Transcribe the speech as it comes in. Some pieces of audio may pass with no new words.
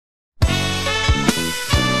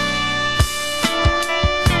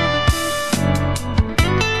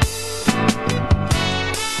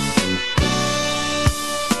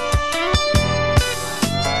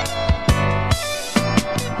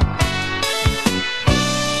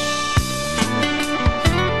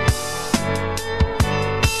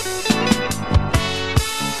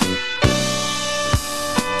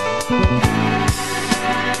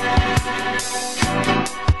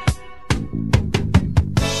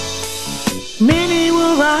Many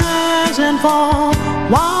will rise and fall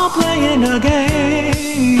while playing the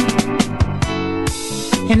game,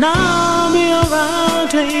 and I'll be around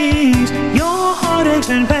to ease your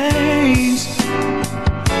heartaches and pains,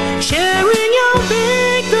 sharing your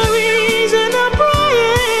victories in a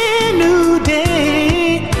brand new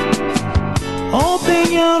day.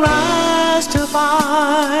 Open your eyes to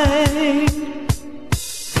find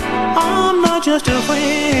I'm not just a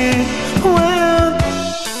friend. Well,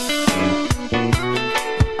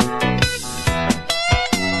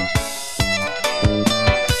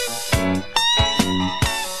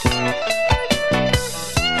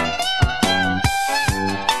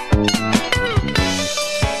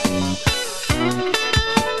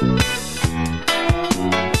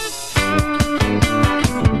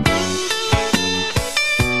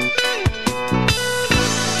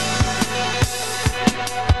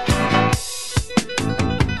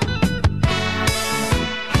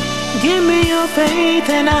 give me your faith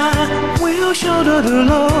and I will shoulder the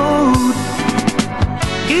load.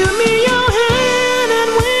 Give me your hand and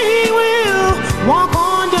we will walk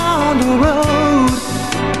on down the road.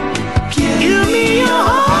 Give me your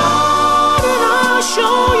heart and I'll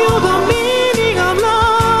show you the meaning of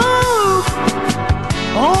love.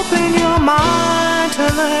 Open your mind to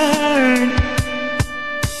learn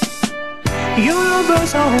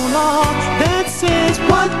universal law that says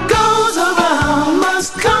what goes around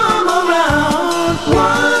must come around.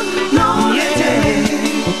 One lonely day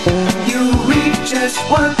you reap just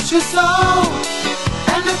what you sow,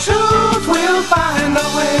 and the truth will find a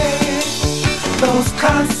way. Those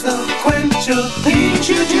consequential things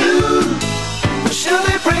you do will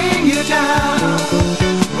surely bring you down.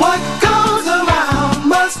 What goes around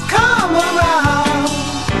must come around.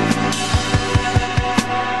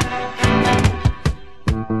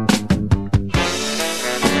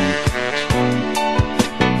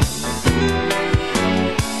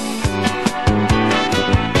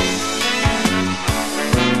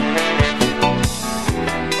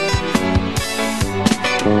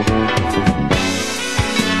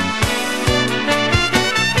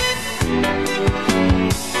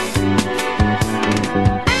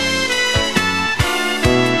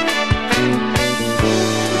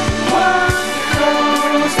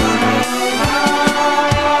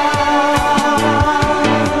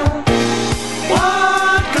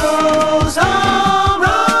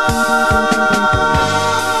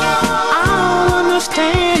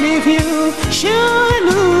 Should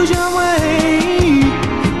lose your way,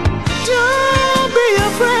 don't be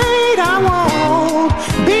afraid, I won't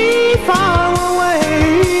be far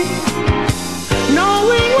away.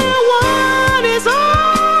 Knowing where one is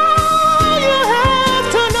all you have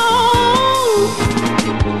to know.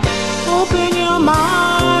 Open your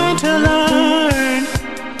mind to learn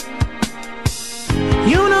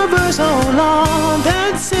universal law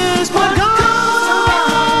that says what goes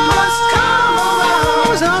around must come around.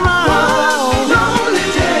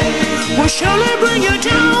 Will surely bring you to